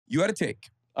You had a take.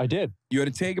 I did. You had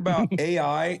a take about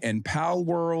AI and Pal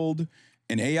World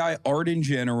and AI art in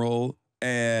general.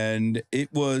 And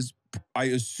it was, I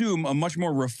assume, a much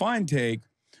more refined take,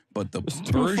 but the It's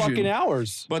 2 fucking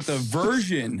hours. But the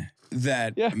version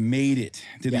that made it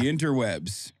to the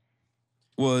interwebs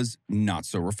was not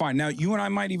so refined. Now, you and I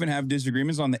might even have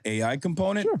disagreements on the AI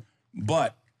component,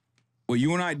 but what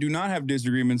you and I do not have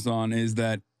disagreements on is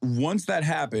that once that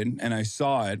happened and I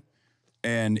saw it,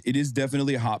 and it is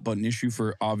definitely a hot button issue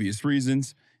for obvious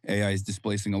reasons. AI is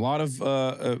displacing a lot of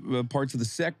parts of the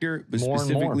sector, but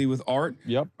specifically with art.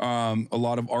 Yep. A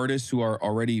lot of artists who are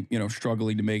already,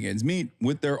 struggling to make ends meet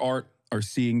with their art are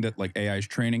seeing that like AI is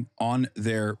training on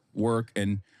their work,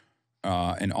 and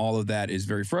all of that is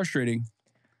very frustrating.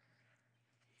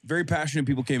 Very passionate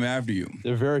people came after you.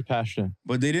 They're very passionate.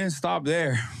 But they didn't stop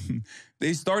there.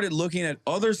 They started looking at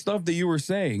other stuff that you were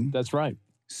saying. That's right.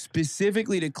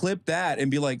 Specifically to clip that and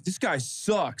be like, this guy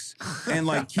sucks. And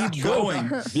like, keep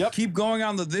going. Keep going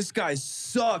on the this guy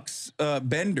sucks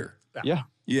bender. Yeah.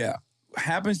 Yeah.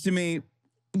 Happens to me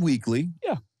weekly.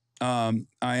 Yeah.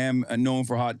 I am known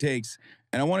for hot takes.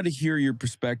 And I wanted to hear your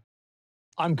perspective.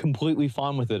 I'm completely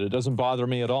fine with it. It doesn't bother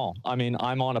me at all. I mean,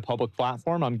 I'm on a public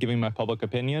platform. I'm giving my public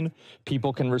opinion.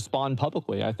 People can respond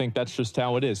publicly. I think that's just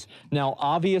how it is. Now,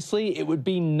 obviously, it would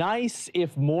be nice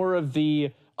if more of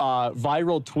the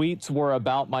viral tweets were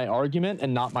about my argument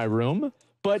and not my room.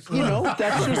 But,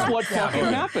 that's just what fucking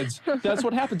happens. That's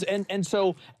what happens. And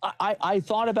so I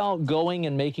thought about going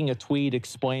and making a tweet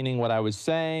explaining what I was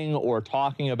saying or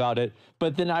talking about it.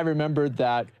 But then I remembered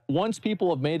that once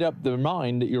people have made up their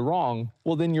mind that you're wrong,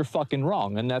 well, then you're fucking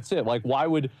wrong. And that's it. Like,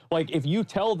 if you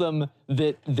tell them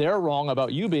that they're wrong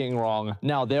about you being wrong,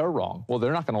 now they're wrong. Well,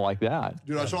 they're not going to like that.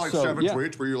 Dude, I saw seven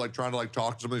tweets where you're trying to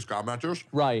talk to some of these commenters.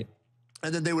 Right.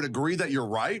 And then they would agree that you're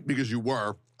right because you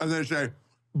were. And then say,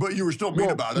 but you were still mean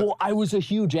about it. Well, I was a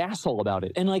huge asshole about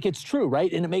it. And it's true,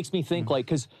 right? And it makes me think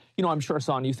because, I'm sure,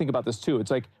 Hassan, you think about this too.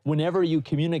 It's like whenever you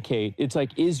communicate, it's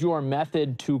like, is your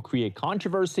method to create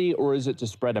controversy or is it to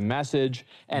spread a message?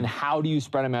 And how do you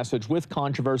spread a message with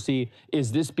controversy?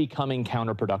 Is this becoming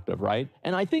counterproductive, right?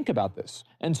 And I think about this.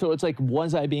 And so it's like,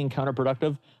 was I being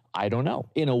counterproductive? I don't know.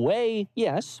 In a way,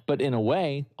 yes. But in a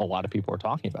way, a lot of people are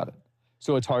talking about it.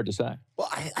 So it's hard to say. Well,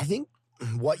 I think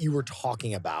what you were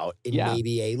talking about in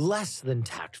maybe a less than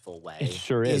tactful way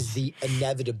is the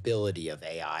inevitability of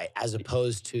AI as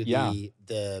opposed to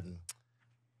the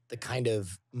kind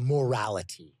of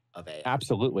morality of AI.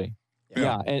 Absolutely.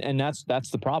 Yeah. And that's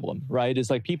the problem, right?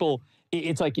 It's like people,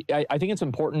 it's like, I think it's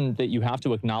important that you have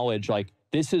to acknowledge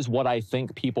this is what I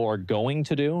think people are going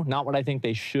to do, not what I think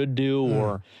they should do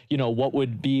or, what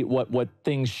would be, what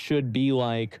things should be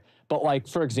like. But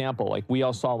for example, we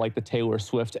all saw the Taylor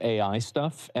Swift AI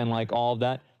stuff and all of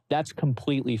that. That's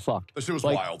completely fucked. This was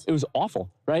wild. It was awful,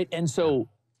 right? And so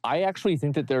I actually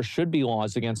think that there should be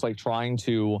laws against trying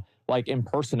to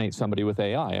impersonate somebody with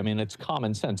AI. I mean, it's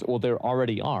common sense. Well, there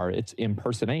already are. It's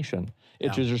impersonation.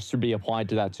 It just should be applied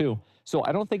to that too. So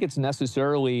I don't think it's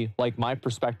necessarily my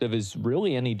perspective is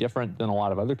really any different than a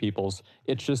lot of other people's.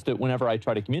 It's just that whenever I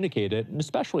try to communicate it, and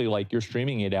especially you're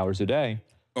streaming 8 hours a day,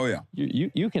 oh, yeah.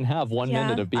 You can have 1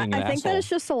 minute of being an asshole. I think that it's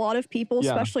just a lot of people,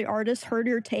 especially artists, heard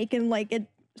your take and it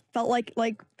felt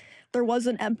like there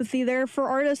wasn't empathy there for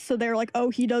artists. So they're like, oh,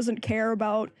 he doesn't care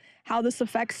about how this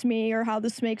affects me or how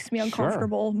this makes me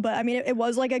uncomfortable. But I mean, it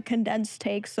was a condensed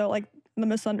take. So the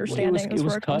misunderstanding is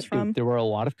where it comes from. There were a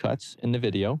lot of cuts in the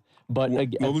video. But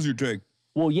what was your take?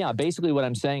 Well, yeah, basically what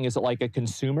I'm saying is that a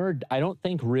consumer, I don't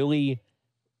think really...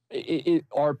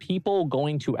 are people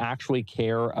going to actually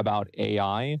care about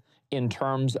AI in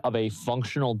terms of a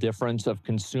functional difference of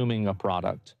consuming a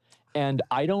product? And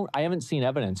I haven't seen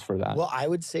evidence for that. Well, I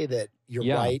would say that you're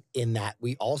right in that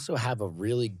we also have a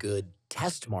really good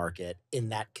test market in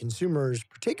that consumers,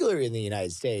 particularly in the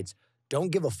United States, don't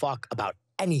give a fuck about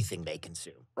anything they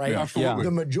consume, right? Yeah, absolutely.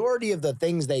 The majority of the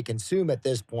things they consume at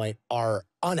this point are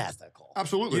unethical.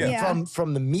 Absolutely.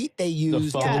 From the meat they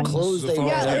use to the clothes they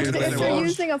wear. If they're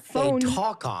using a phone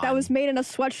that was made in a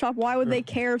sweatshop, why would they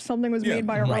care if something was made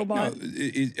by a robot?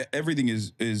 No, everything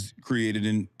is created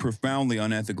in profoundly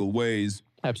unethical ways.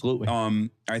 Absolutely.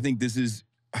 I think this is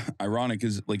ironic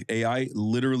because AI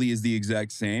literally is the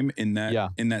exact same in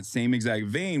that same exact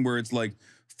vein where it's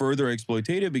further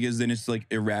exploitative because then it's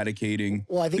eradicating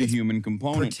the human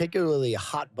component. Particularly a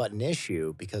hot button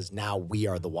issue because now we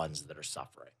are the ones that are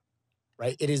suffering,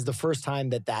 right? It is the first time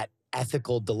that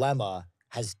ethical dilemma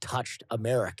has touched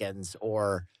Americans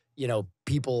or,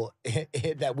 people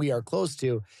that we are close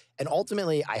to. And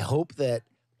ultimately, I hope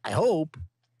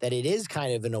that it is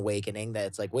kind of an awakening that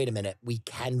it's like, wait a minute, we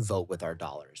can vote with our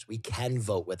dollars. We can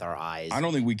vote with our eyes. I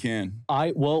don't think we can.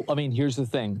 Well, I mean, here's the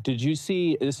thing. Did you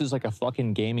see, this is like a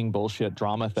fucking gaming bullshit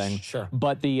drama thing. Sure.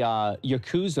 But the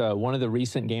Yakuza, one of the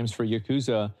recent games for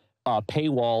Yakuza,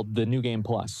 paywalled the New Game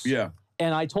Plus. Yeah.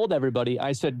 And I told everybody,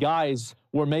 I said, guys,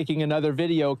 we're making another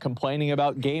video complaining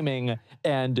about gaming,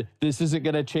 and this isn't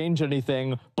going to change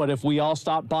anything, but if we all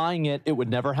stop buying it, it would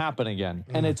never happen again.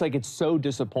 And it's like, it's so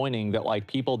disappointing that like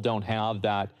people don't have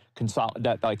that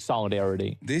like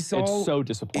solidarity. It's so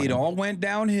disappointing. It all went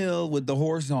downhill with the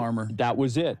horse armor. That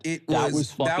was it. That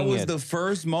was the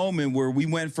first moment where we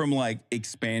went from like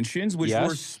expansions, which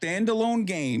were standalone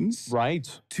games, right,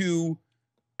 to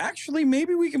actually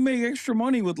maybe we can make extra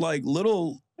money with like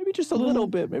little. Maybe just a little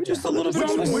bit. Maybe just a little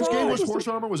bit. Which game was horse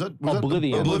armor? Was that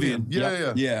Oblivion? Oblivion.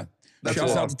 Yeah.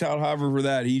 Shouts out to Todd Hopper for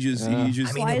that. He just. I mean,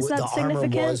 why is that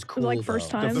significant? Was cool, like first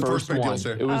time. The first paid one.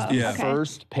 DLC. It was the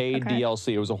first paid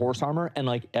DLC. It was a horse armor, and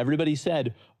like everybody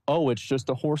said, oh, it's just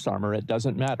a horse armor. It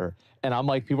doesn't matter. And I'm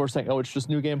like, people are saying, oh, it's just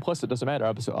New Game Plus. It doesn't matter.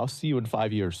 I'll see you in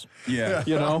 5 years. Yeah.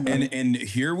 You know? And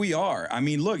here we are. I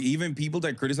mean, look, even people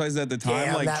that criticized at the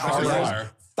time, like fire.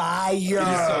 It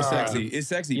is so sexy. It's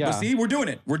sexy. Yeah. But see, we're doing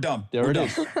it. We're dumb. There it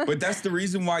is. But that's the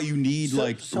reason why you need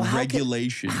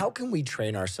regulation. How can we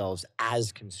train ourselves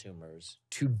as consumers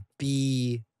to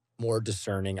be more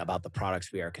discerning about the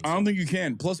products we are consuming? I don't think you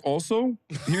can. Plus, also,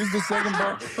 here's the second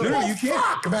part. No, you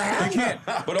can't. Fuck, man. You can't.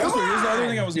 But also, here's the other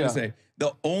thing I was going to say.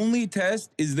 The only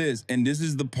test is this, and this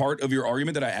is the part of your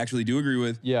argument that I actually do agree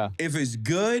with. Yeah. If it's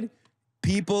good,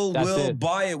 people will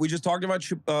buy it. We just talked about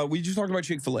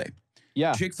Chick-fil-A.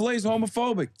 Yeah. Chick-fil-A is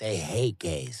homophobic. They hate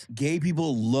gays. Gay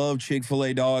people love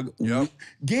Chick-fil-A, dog. Yep.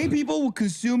 Gay people will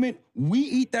consume it. We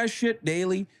eat that shit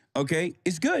daily, okay?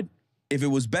 It's good. If it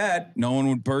was bad, no one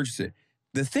would purchase it.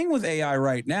 The thing with AI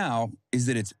right now is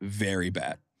that it's very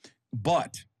bad.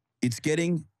 But it's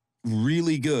getting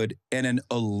really good at an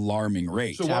alarming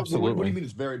rate. So what do you mean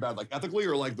it's very bad? Like ethically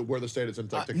or like where the state is in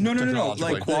No.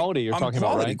 Like quality you're talking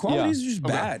about, right? Quality is just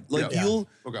bad. Like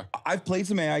I've played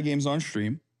some AI games on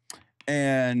stream.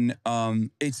 And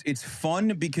it's fun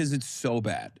because it's so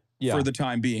bad for the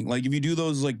time being. Like if you do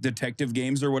those like detective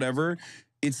games or whatever,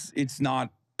 it's not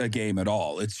a game at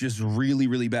all. It's just really,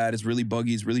 really bad. It's really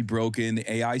buggy. It's really broken.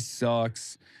 The AI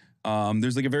sucks.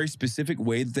 There's like a very specific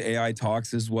way that the AI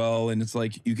talks as well. And it's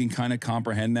like you can kind of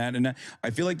comprehend that. And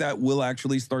I feel like that will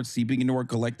actually start seeping into our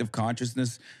collective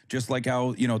consciousness, just like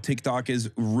how, you know, TikTok has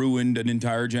ruined an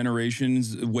entire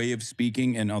generation's way of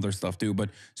speaking and other stuff too. But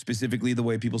specifically the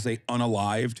way people say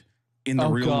unalived in the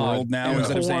real world now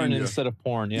instead of saying instead of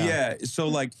porn. Yeah. So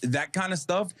like that kind of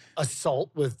stuff. Assault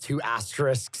with 2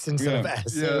 asterisks instead of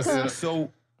S's.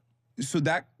 So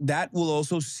that will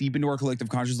also seep into our collective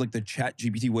consciousness, like the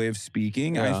ChatGPT way of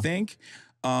speaking, I think.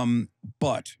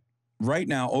 But right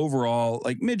now, overall,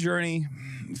 like Midjourney,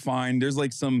 fine. There's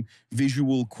like some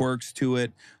visual quirks to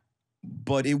it,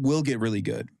 but it will get really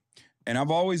good. And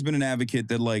I've always been an advocate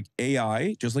that like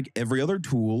AI, just like every other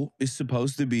tool, is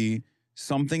supposed to be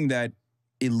something that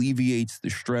alleviates the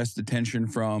stress, the tension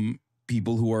from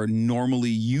people who are normally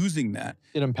using that.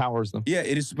 It empowers them. Yeah,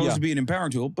 it is supposed to be an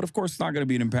empowering tool, but of course it's not going to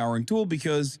be an empowering tool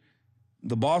because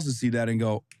the bosses see that and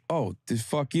go, oh,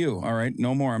 fuck you. All right,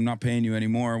 no more. I'm not paying you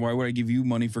anymore. Why would I give you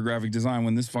money for graphic design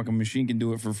when this fucking machine can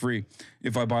do it for free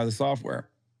if I buy the software?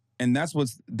 And that's what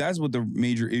the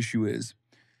major issue is,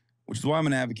 which is why I'm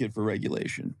an advocate for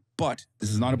regulation. But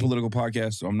this is not a political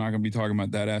podcast, so I'm not going to be talking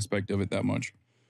about that aspect of it that much.